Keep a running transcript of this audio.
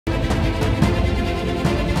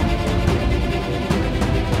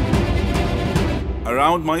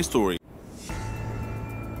around my story.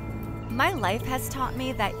 My life has taught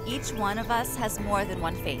me that each one of us has more than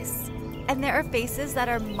one face. And there are faces that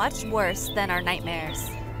are much worse than our nightmares.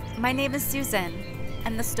 My name is Susan,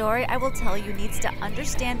 and the story I will tell you needs to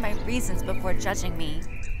understand my reasons before judging me.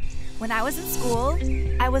 When I was in school,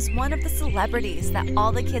 I was one of the celebrities that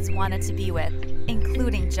all the kids wanted to be with,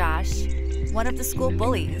 including Josh, one of the school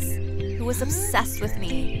bullies, who was obsessed with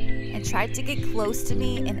me and tried to get close to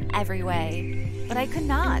me in every way. But I could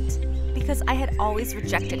not, because I had always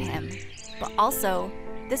rejected him. But also,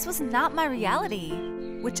 this was not my reality,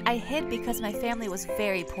 which I hid because my family was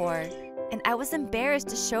very poor, and I was embarrassed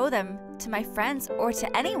to show them to my friends or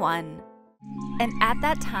to anyone. And at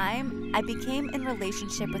that time, I became in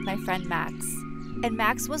relationship with my friend Max. And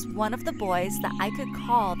Max was one of the boys that I could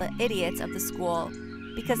call the idiots of the school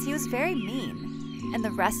because he was very mean, and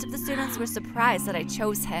the rest of the students were surprised that I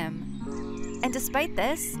chose him. And despite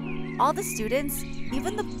this, all the students,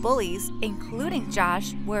 even the bullies, including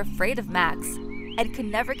Josh, were afraid of Max and could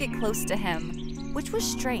never get close to him, which was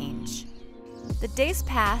strange. The days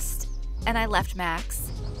passed, and I left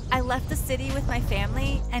Max. I left the city with my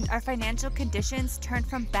family, and our financial conditions turned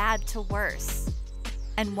from bad to worse.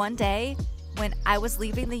 And one day, when I was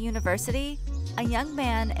leaving the university, a young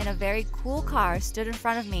man in a very cool car stood in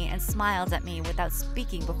front of me and smiled at me without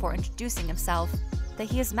speaking before introducing himself that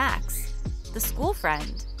he is Max, the school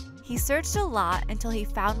friend. He searched a lot until he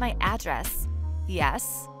found my address.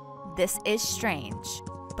 Yes, this is strange,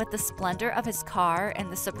 but the splendor of his car and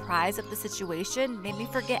the surprise of the situation made me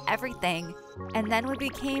forget everything, and then we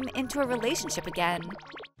became into a relationship again.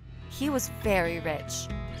 He was very rich,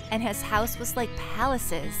 and his house was like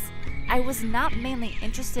palaces. I was not mainly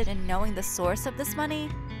interested in knowing the source of this money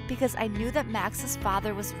because I knew that Max's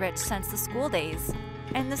father was rich since the school days,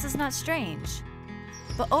 and this is not strange.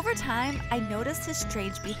 But over time, I noticed his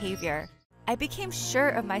strange behavior. I became sure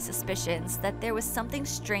of my suspicions that there was something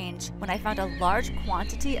strange when I found a large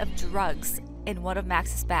quantity of drugs in one of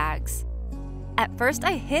Max's bags. At first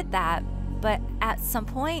I hid that, but at some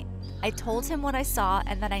point, I told him what I saw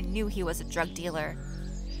and that I knew he was a drug dealer.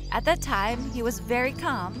 At that time, he was very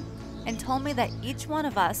calm and told me that each one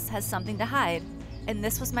of us has something to hide, and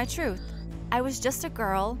this was my truth. I was just a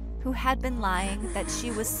girl who had been lying that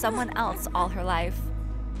she was someone else all her life.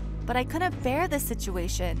 But I couldn't bear this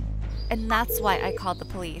situation, and that's why I called the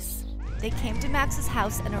police. They came to Max's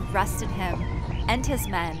house and arrested him and his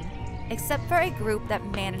men, except for a group that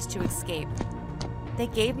managed to escape. They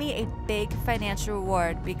gave me a big financial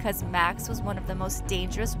reward because Max was one of the most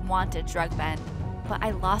dangerous wanted drug men, but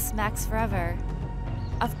I lost Max forever.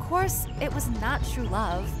 Of course, it was not true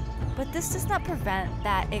love, but this does not prevent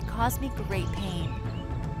that it caused me great pain.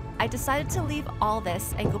 I decided to leave all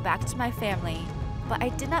this and go back to my family, but I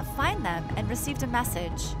did not find them and received a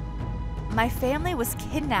message. My family was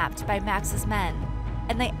kidnapped by Max's men,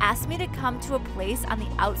 and they asked me to come to a place on the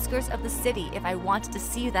outskirts of the city if I wanted to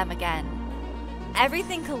see them again.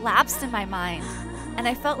 Everything collapsed in my mind, and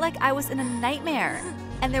I felt like I was in a nightmare,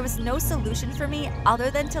 and there was no solution for me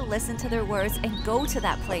other than to listen to their words and go to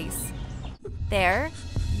that place. There,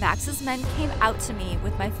 Max's men came out to me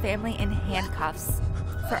with my family in handcuffs.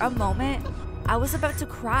 For a moment, I was about to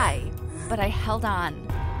cry, but I held on.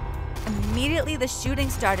 Immediately, the shooting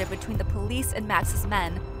started between the police and Max's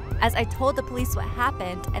men, as I told the police what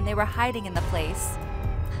happened and they were hiding in the place.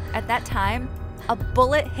 At that time, a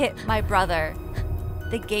bullet hit my brother.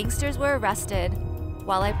 The gangsters were arrested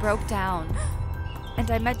while I broke down. And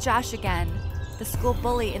I met Josh again, the school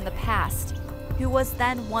bully in the past, who was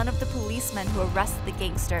then one of the policemen who arrested the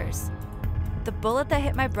gangsters. The bullet that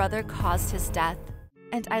hit my brother caused his death,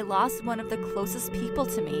 and I lost one of the closest people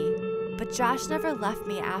to me. But Josh never left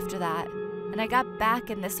me after that, and I got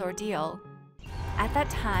back in this ordeal. At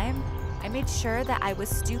that time, I made sure that I was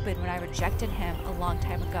stupid when I rejected him a long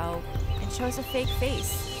time ago and chose a fake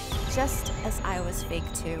face, just as I was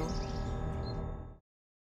fake too.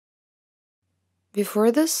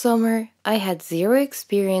 Before this summer, I had zero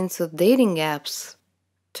experience with dating apps.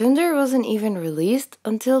 Tinder wasn't even released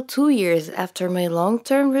until 2 years after my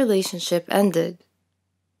long-term relationship ended.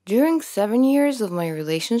 During 7 years of my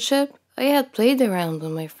relationship, I had played around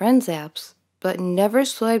on my friends' apps, but never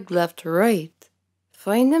swiped left or right.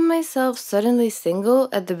 Finding myself suddenly single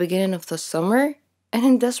at the beginning of the summer and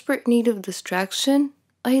in desperate need of distraction,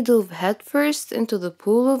 I dove headfirst into the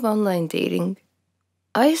pool of online dating.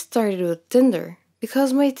 I started with Tinder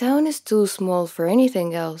because my town is too small for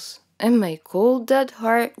anything else, and my cold dead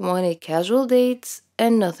heart wanted casual dates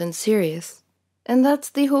and nothing serious. And that's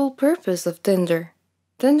the whole purpose of Tinder.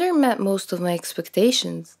 Tinder met most of my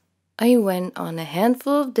expectations. I went on a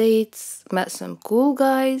handful of dates, met some cool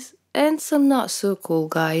guys, and some not so cool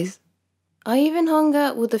guys. I even hung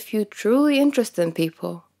out with a few truly interesting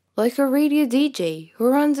people, like a radio DJ who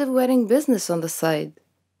runs a wedding business on the side.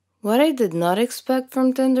 What I did not expect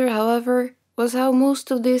from Tinder, however, was how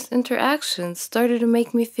most of these interactions started to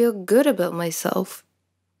make me feel good about myself.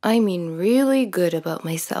 I mean, really good about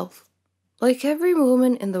myself. Like every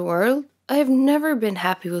woman in the world, I have never been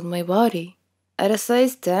happy with my body. At a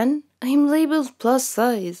size 10, I am labeled plus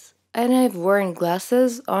size, and I've worn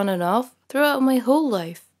glasses on and off throughout my whole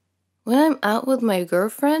life. When I'm out with my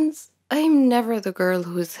girlfriends, I am never the girl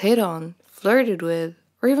who is hit on, flirted with,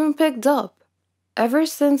 or even picked up. Ever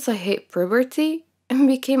since I hit puberty and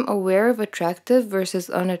became aware of attractive versus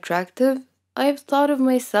unattractive, I've thought of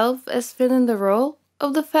myself as filling the role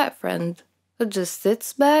of the fat friend who just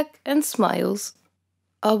sits back and smiles.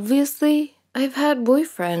 Obviously, I've had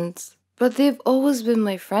boyfriends, but they've always been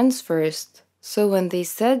my friends first. So when they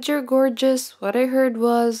said you're gorgeous, what I heard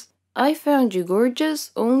was, I found you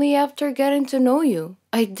gorgeous only after getting to know you.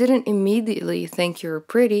 I didn't immediately think you were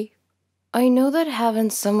pretty. I know that having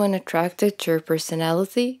someone attracted to your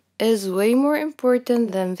personality is way more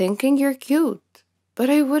important than thinking you're cute. But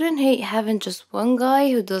I wouldn't hate having just one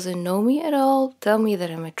guy who doesn't know me at all tell me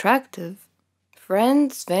that I'm attractive.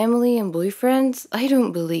 Friends, family, and boyfriends, I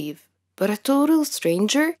don't believe. But a total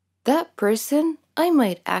stranger, that person I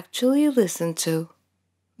might actually listen to.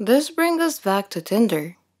 This brings us back to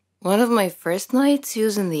Tinder. One of my first nights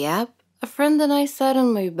using the app, a friend and I sat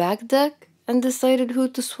on my back deck and decided who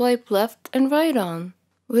to swipe left and right on.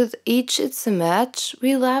 With each it's a match,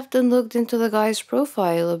 we laughed and looked into the guy's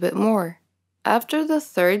profile a bit more. After the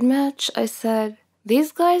third match, I said,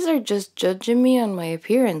 "These guys are just judging me on my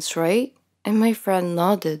appearance, right?" And my friend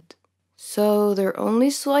nodded. So they're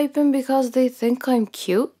only swiping because they think I'm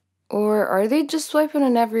cute? Or are they just swiping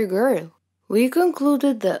on every girl? We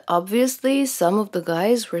concluded that obviously some of the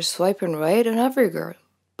guys were swiping right on every girl,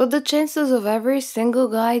 but the chances of every single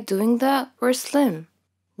guy doing that were slim.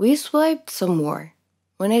 We swiped some more.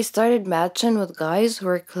 When I started matching with guys who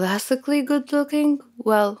were classically good looking,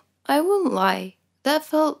 well, I won't lie, that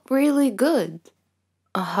felt really good.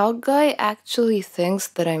 A hot guy actually thinks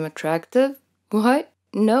that I'm attractive? What?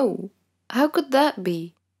 No. How could that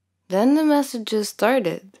be? Then the messages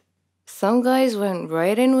started. Some guys went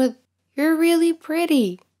right in with, "You're really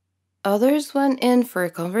pretty." Others went in for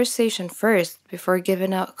a conversation first before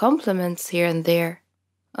giving out compliments here and there.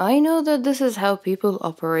 I know that this is how people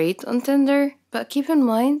operate on Tinder, but keep in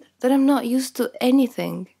mind that I'm not used to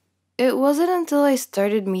anything. It wasn't until I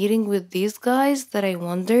started meeting with these guys that I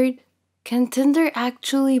wondered, can Tinder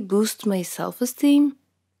actually boost my self-esteem?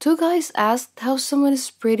 Two guys asked how someone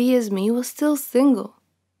as pretty as me was still single.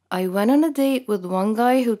 I went on a date with one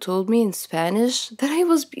guy who told me in Spanish that I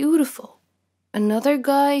was beautiful. Another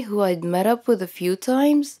guy who I'd met up with a few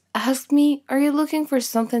times asked me, "Are you looking for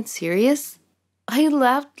something serious?" I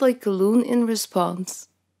laughed like a loon in response.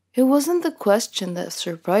 It wasn't the question that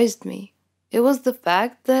surprised me. It was the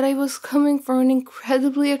fact that I was coming from an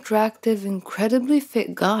incredibly attractive, incredibly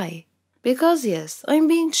fit guy. Because yes, I'm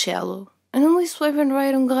being shallow and only swiping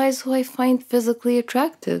right on guys who I find physically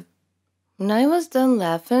attractive. When I was done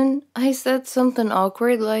laughing, I said something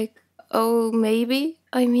awkward like, "Oh, maybe?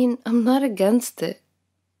 I mean, I'm not against it."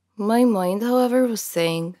 My mind, however, was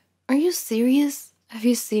saying, "Are you serious? Have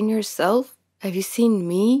you seen yourself? Have you seen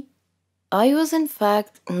me?" I was in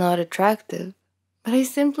fact not attractive, but I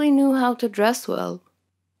simply knew how to dress well.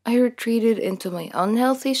 I retreated into my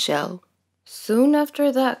unhealthy shell. Soon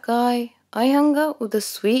after that guy, I hung out with a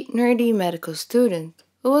sweet, nerdy medical student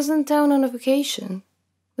who was in town on a vacation.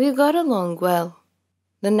 We got along well.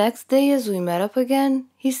 The next day, as we met up again,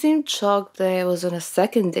 he seemed shocked that I was on a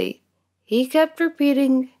second date. He kept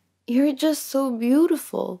repeating, "You're just so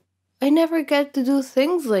beautiful. I never get to do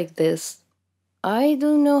things like this." I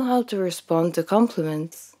don't know how to respond to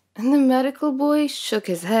compliments. And the medical boy shook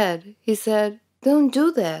his head. He said, "Don't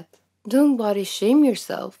do that. Don't body shame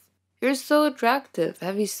yourself. You're so attractive.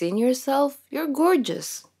 Have you seen yourself? You're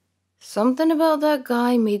gorgeous." Something about that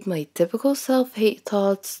guy made my typical self-hate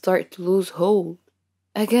thoughts start to lose hold.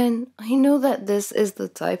 Again, I know that this is the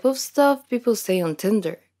type of stuff people say on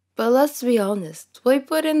Tinder, but let's be honest, why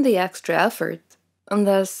put in the extra effort?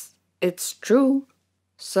 Unless it's true.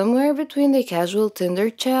 Somewhere between the casual Tinder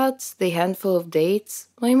chats, the handful of dates,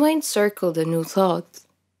 my mind circled a new thought.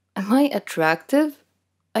 Am I attractive?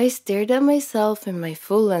 I stared at myself in my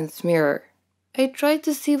full-length mirror. I tried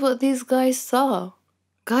to see what these guys saw.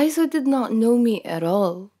 Guys who did not know me at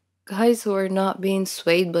all. Guys who are not being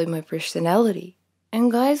swayed by my personality.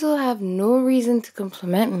 And guys who have no reason to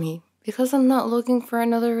compliment me because I'm not looking for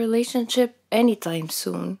another relationship anytime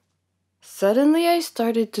soon. Suddenly I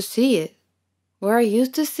started to see it. Where I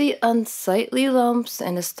used to see unsightly lumps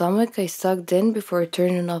and a stomach I sucked in before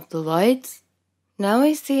turning off the lights, now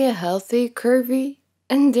I see a healthy, curvy,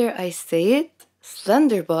 and dare I say it,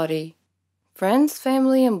 slender body. Friends,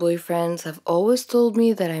 family, and boyfriends have always told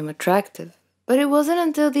me that I'm attractive, but it wasn't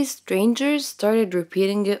until these strangers started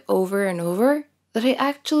repeating it over and over that I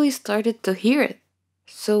actually started to hear it.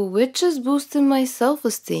 So, which is boosting my self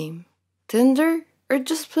esteem? Tinder or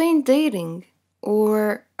just plain dating?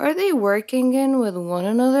 Or are they working in with one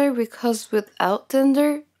another because without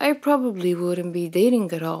Tinder, I probably wouldn't be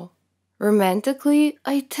dating at all? Romantically,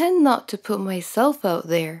 I tend not to put myself out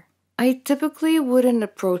there. I typically wouldn't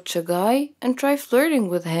approach a guy and try flirting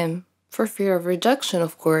with him, for fear of rejection,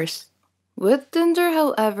 of course. With Tinder,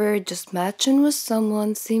 however, just matching with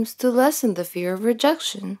someone seems to lessen the fear of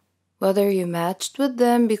rejection. Whether you matched with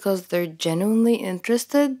them because they're genuinely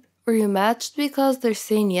interested, or you matched because they're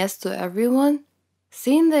saying yes to everyone,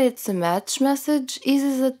 seeing that it's a match message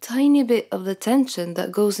eases a tiny bit of the tension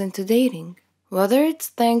that goes into dating. Whether it's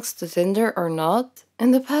thanks to Tinder or not,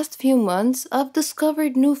 in the past few months I've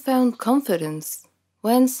discovered newfound confidence.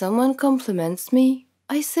 When someone compliments me,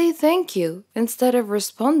 I say thank you instead of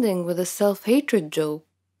responding with a self hatred joke.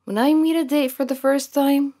 When I meet a date for the first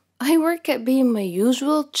time, I work at being my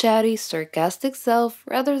usual chatty, sarcastic self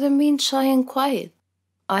rather than being shy and quiet.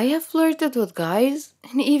 I have flirted with guys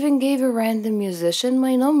and even gave a random musician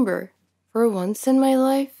my number. For once in my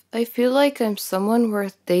life, I feel like I'm someone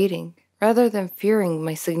worth dating, rather than fearing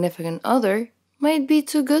my significant other might be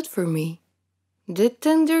too good for me. Did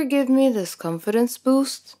Tinder give me this confidence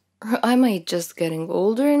boost? Or am I just getting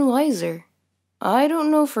older and wiser? I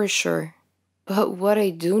don't know for sure. But what I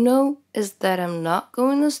do know is that I'm not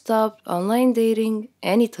going to stop online dating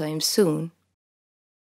anytime soon.